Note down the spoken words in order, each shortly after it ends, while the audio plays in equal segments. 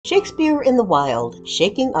Shakespeare in the Wild,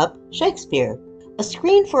 Shaking Up Shakespeare. A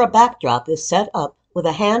screen for a backdrop is set up with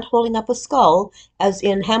a hand holding up a skull, as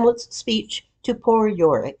in Hamlet's speech to poor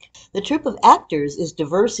Yorick. The troupe of actors is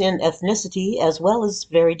diverse in ethnicity as well as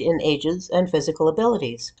varied in ages and physical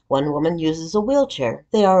abilities. One woman uses a wheelchair.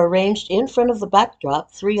 They are arranged in front of the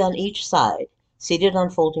backdrop, 3 on each side, seated on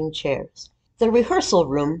folding chairs. The rehearsal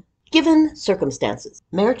room. Given circumstances.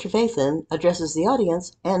 Mayor Trevathan addresses the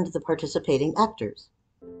audience and the participating actors.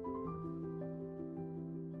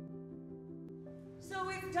 So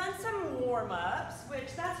we've done some warm-ups,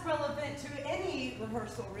 which that's relevant to any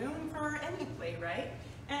rehearsal room for any playwright.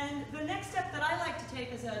 And the next step that I like to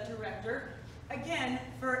take as a director, again,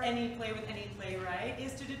 for any play with any playwright,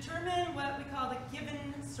 is to determine what we call the given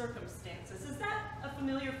circumstances. Is that a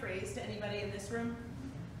familiar phrase to anybody in this room?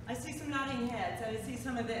 I see some nodding heads. I see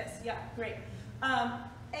some of this. Yeah, great. A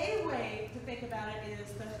way to think about it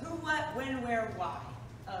is the who, what, when, where, why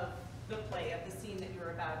of the play, of the scene that you're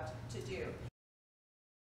about to do.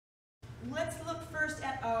 Let's look first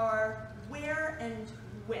at our where and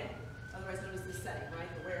when, otherwise known as the setting, right?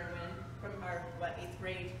 The where and when from our, 8th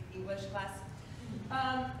grade English class.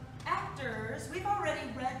 Actors, we've already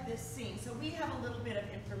read this scene, so we have a little bit of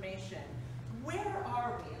information. Where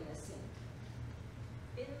are we in this scene?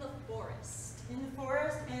 In the forest. In the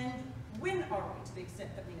forest, and when are we, to the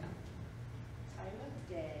extent that we know? Time of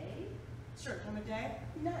day. Sure, time of day?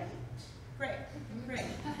 Night. Great, great.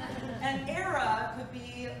 And era could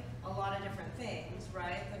be a lot of different things,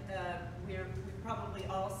 right? We've probably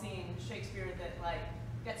all seen Shakespeare that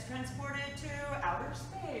gets transported to outer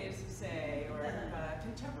space, say, or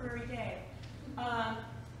contemporary day.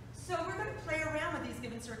 So we're going to play around with these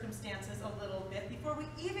given circumstances a little bit before we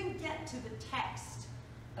even get to the text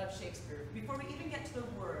of Shakespeare, before we even get to the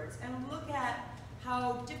words, and look at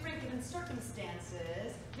how different given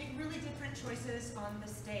circumstances make really different choices on the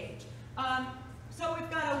stage. So we've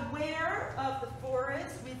got a where of the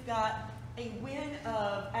forest, we've got a when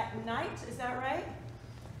of at night, is that right?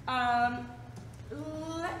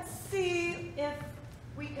 Let's see if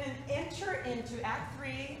we can enter into Act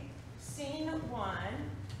 3, Scene 1.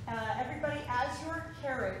 Everybody as your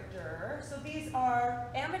character. So these are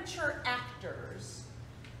amateur actors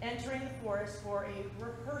entering the forest for a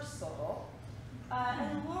rehearsal.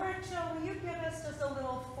 And Laura, will you give us just a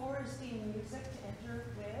little foresty music to enter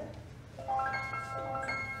with?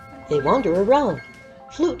 They wander around.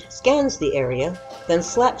 Flute scans the area, then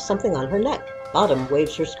slaps something on her neck. Bottom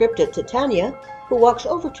waves her script at Titania, who walks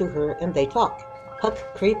over to her and they talk. Huck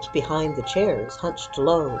creeps behind the chairs, hunched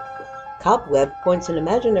low. Cobweb points an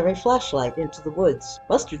imaginary flashlight into the woods.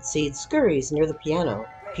 Mustard Seed scurries near the piano.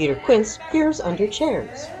 Peter Quince peers under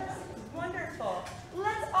chairs. Wonderful.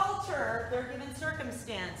 Let's alter their given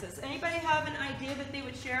circumstances. Anybody have an idea that they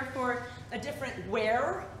would share for a different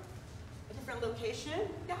where? A different location?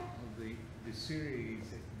 Yeah. The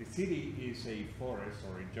city is a forest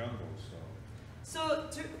or a jungle, So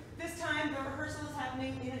this time the rehearsal is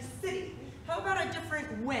happening in a city. How about a different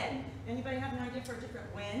when? Anybody have an idea for a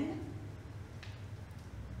different when?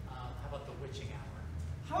 How about the witching hour?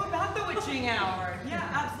 How about the witching hour? Yeah,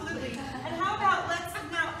 absolutely. And how about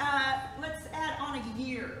let's add on a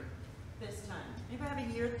year this time. Anybody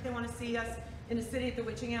have a year that they want to see us in a city at the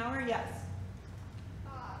witching hour? Yes.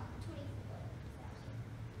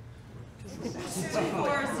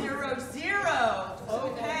 2400.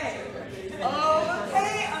 Okay.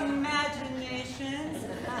 Okay, imaginations.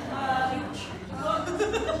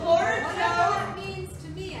 Lord, That means to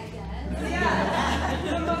me, I guess.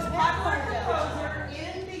 yeah. The most popular composer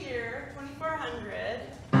in the year 2400.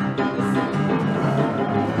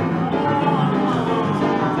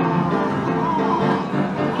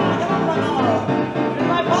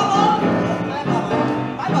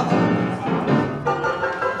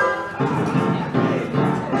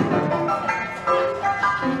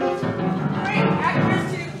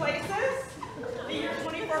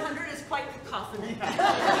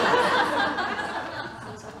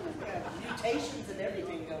 Mutations and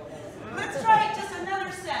everything going on. Let's try just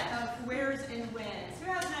another set of wheres and whens.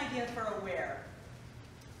 Who has an idea for a where?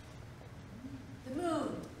 The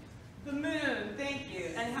moon. The moon, thank you.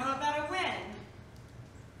 And how about a when?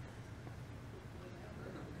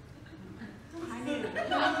 Whenever.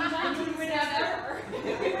 Whenever.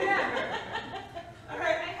 All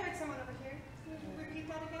right, I heard someone over here. Can you repeat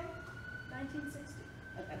that again? 1960.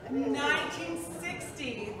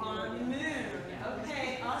 1960 on the moon.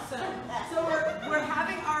 Okay, awesome. So we're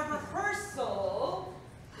having our rehearsal,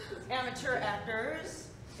 amateur actors,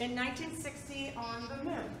 in 1960 on the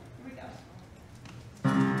moon. Here we go.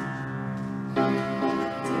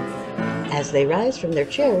 As they rise from their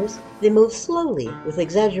chairs, they move slowly with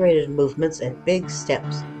exaggerated movements and big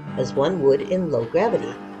steps, as one would in low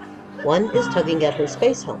gravity. One is tugging at her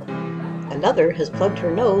space helmet. Another has plugged her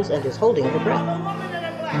nose and is holding her breath. I'm a woman in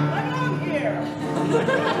a black. Come on here.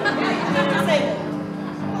 Say it.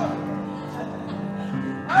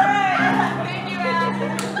 All right. Thank you,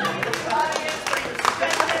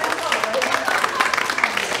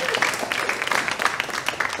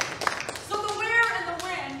 So the where and the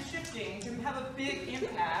when shifting can have a big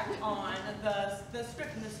impact on the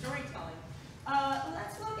script and the storytelling.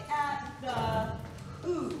 Let's look at the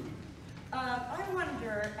who. I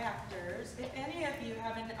wonder, actors, if any of you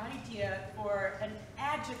have an idea for an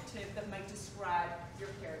adjective that might describe your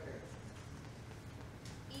character.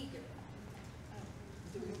 Eager.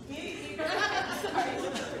 Eager. Eager.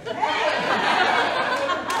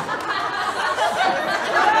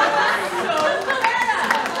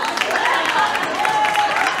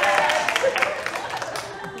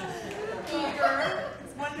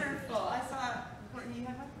 Wonderful. I saw Courtney, you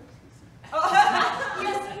have one? Oh,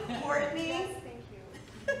 yes, Courtney. Yes, thank you.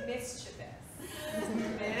 Mischievous.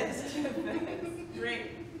 Mischievous. Great.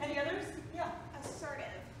 Any others? Yeah.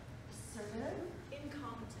 Assertive. Assertive.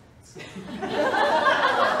 Incompetent.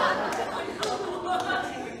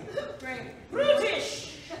 Great.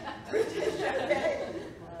 Brutish. Brutish. Okay.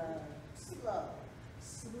 Slow.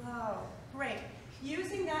 Slow. Great.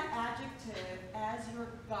 Using that adjective as your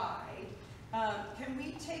guide, can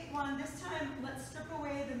we take one? This time, let's strip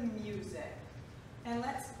away the music. And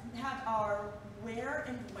let's have our where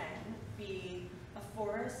and when be a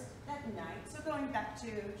forest at night. So going back to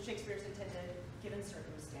Shakespeare's intended given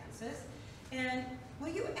circumstances. And will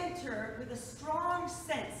you enter with a strong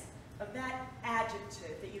sense of that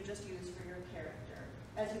adjective that you just used for your character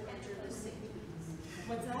as you enter the scene?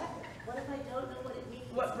 What's that? What if I don't know what it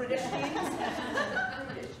means? What British means?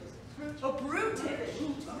 Oh, brutish.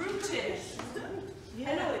 Brutish.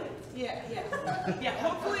 I know it. Yeah, yeah. Yeah,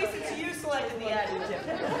 hopefully since you selected the adjective.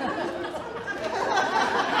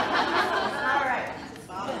 All right.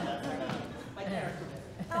 My character.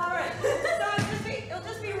 All right. So it'll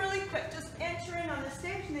just be really quick. Just enter in on the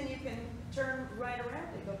stage and then you can turn right around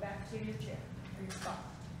and go back to your chair or your spot.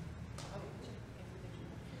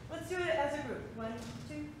 Let's do it as a group. 1,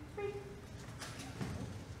 2, 3.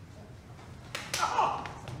 Oh!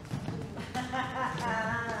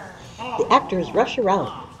 The actors rush around.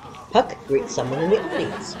 Puck greets someone in the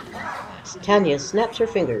audience. Tanya snaps her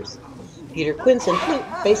fingers. Peter Quince and Flute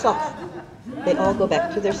face off. They all go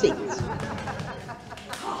back to their seats.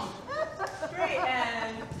 Great,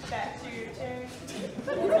 and back to your chair.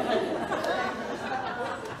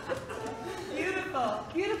 Beautiful,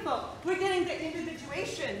 beautiful. We're getting the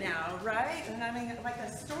individuation now, right? And I mean, like a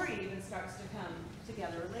story even starts to come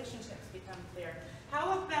together. Relationships become clear.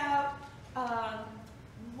 How about,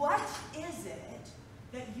 what is it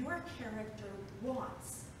that your character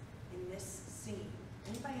wants in this scene?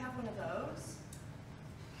 Anybody have one of those?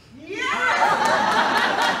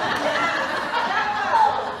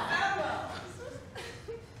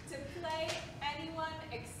 To play anyone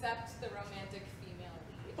except the romantic female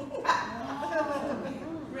lead.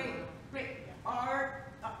 Great, great.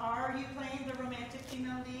 Are you playing the romantic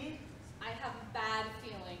female lead? I have a bad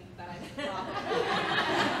feeling that I'm wrong.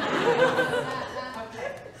 Okay,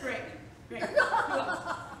 great, great. Who else?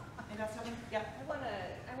 Anybody else have one? Yeah.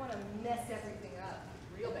 I wanna mess everything up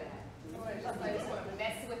real bad. I just wanna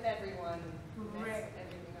mess with everyone. Mess Great.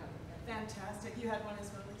 everything up. Fantastic. You had one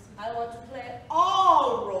as well, Lisa? I want to play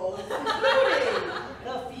all roles, including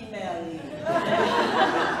the female lead.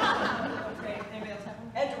 Okay, anybody else have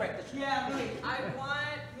one? And direct the show. Yeah, me. I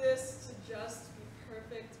want this to just be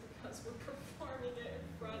perfect because we're performing it in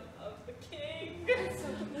front of the king.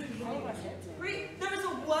 Great. There's a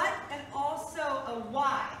what and also a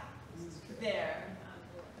why there.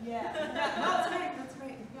 Yeah. Yeah. No, that's great. That's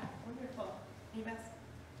great. Yeah, wonderful. Anybody else?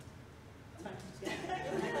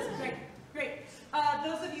 That's great. Great.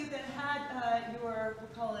 Those of you that had your, we'll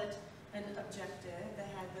call it an objective, that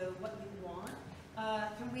had the what you want,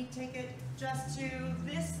 can we take it just to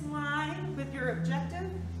this line with your objective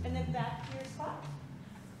and then back to your spot?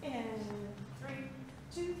 In 3,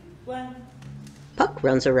 2, 1. Puck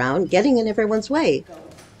runs around, getting in everyone's way.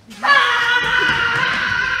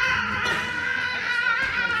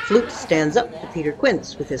 Flute stands up to Peter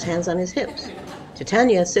Quince with his hands on his hips.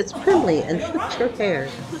 Titania sits primly and flips her hair.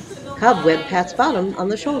 Cobweb pats Bottom on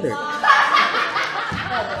the shoulder.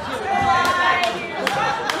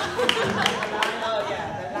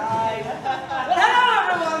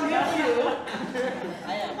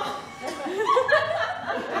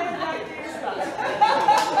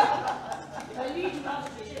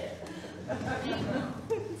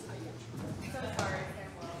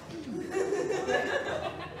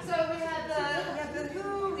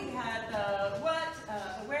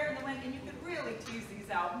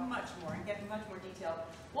 much more detail.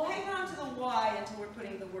 We'll hang on to the why until we're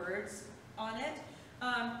putting the words on it.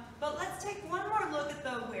 But let's take one more look at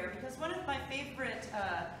the where, because one of my favorite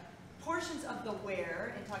portions of the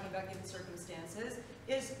where, in talking about given circumstances,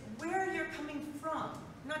 is where you're coming from.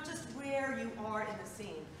 Not just where you are in the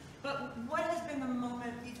scene, but what has been the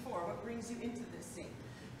moment before, what brings you into this scene.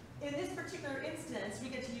 In this particular instance, we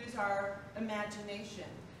get to use our imagination.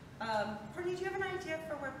 Courtney, do you have an idea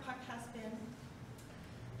for where Puck has been?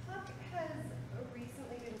 Puck has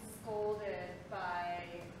recently been scolded by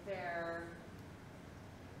their,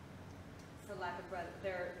 for lack of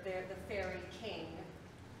the fairy king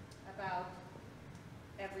about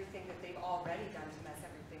everything that they've already done to mess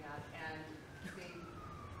everything up, and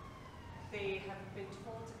they have been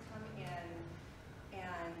told to come in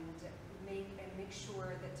and make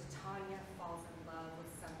sure that Titania falls in love with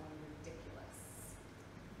someone ridiculous.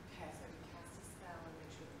 Okay. So he casts a spell and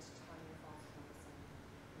make sure that Titania falls in love with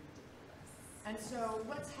someone ridiculous. And so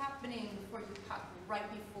what's happening for you, Puck, right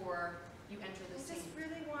before you enter the scene? I just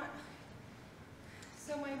really want,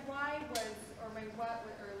 so my why was, or my what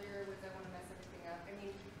earlier was I want to mess everything up. I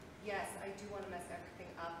mean, yes, I do want to mess everything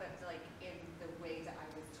up, but like in the way that I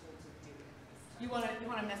was told to do it. You want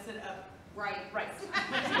to mess it up. Right. Right.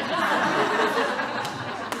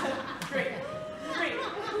 Great.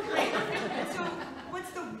 And so,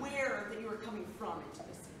 what's the where that you were coming from into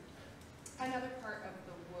the scene? Another part of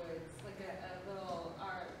the woods, like a little,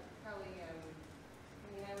 probably, I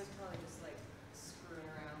mean, I was probably just like screwing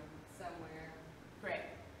around somewhere. Great.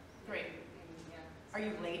 Yeah. Are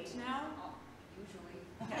you late now? Usually.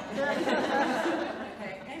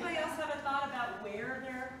 Okay. Anybody else have a thought about where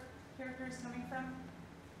their character is coming from?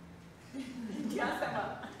 Yes,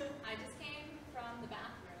 Emma. I just came from the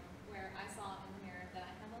bathroom where I saw in the mirror that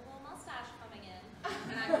I have a little mustache coming in,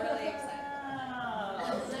 and I'm really excited.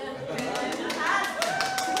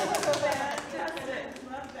 Fantastic.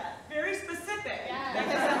 Love that. Very specific. Yeah.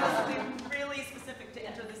 Because that must be really specific to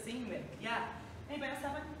enter the scene with. Yeah. Anybody else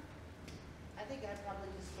have one? I think I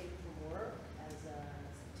probably just came from work as a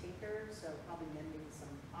tinker, so probably mending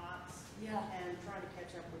some pots. Yeah. And trying to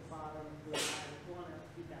catch up with Bottom, who I want to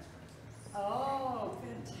be best friends with. Oh,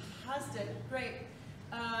 fantastic. Great.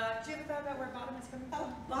 Do you have a thought about where Bottom is coming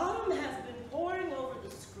from? Bottom has been poring over the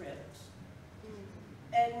script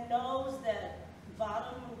and knows that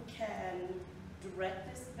Bottom can direct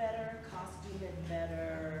this better, costume it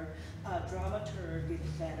better, dramaturg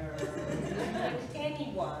it better than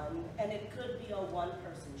anyone, and it could be a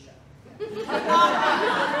one-person show.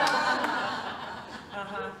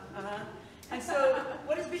 And so,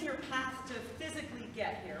 what has been your path to physically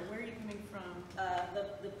get here? Where are you coming from?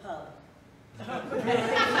 The pub. Having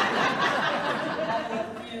a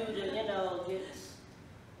few to, get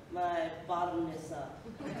my bottomness up.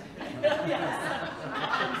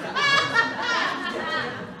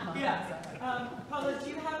 Yeah. Paula, do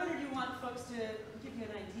you have it, or do you want folks to give you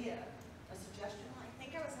an idea, a suggestion? Well, I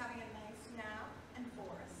think I was having a nice nap and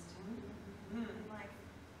forest, and like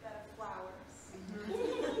bed of flowers.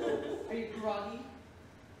 Are you groggy?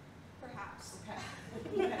 Perhaps. Okay.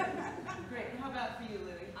 Great. How about for you,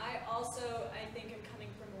 Louie? I think I'm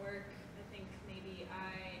coming from work. I think maybe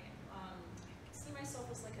I see myself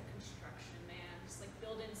as like a construction man, just like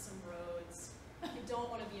building some roads. I don't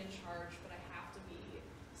want to be in charge, but I have to be.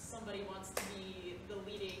 Somebody wants to be the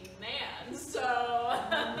leading man, so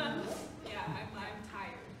yeah, I'm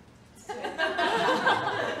tired.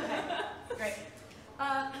 Great.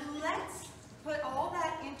 Let's put all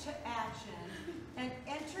that into action and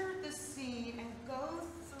enter the scene and go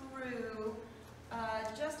through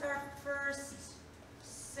just our first,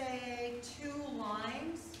 say, 2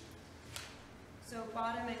 lines. So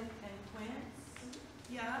Bottom and Quince.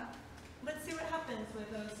 Yeah. Let's see what happens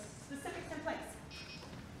with those specifics in place.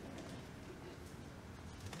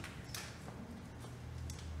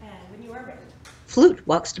 And when you are ready. Flute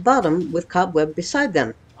walks to Bottom with Cobweb beside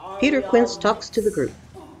them. Peter Quince talks to the group.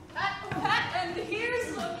 And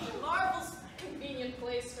here's a marvelous convenient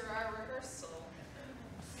place for our rehearsal.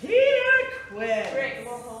 Peter Quince. Great,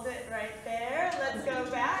 we'll hold it right there. Let's go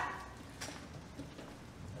back.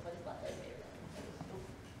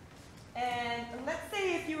 And let's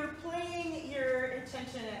say if you were playing your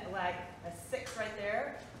intention at like a 6 right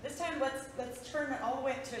there, this time let's turn it all the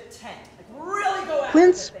way up to a 10. Like really go after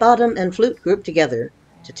Quince, the thing. Bottom, and Flute group together.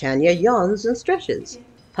 Titania yawns and stretches.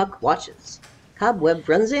 Puck watches. Cobweb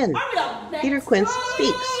runs in. Peter Quince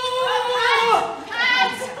speaks.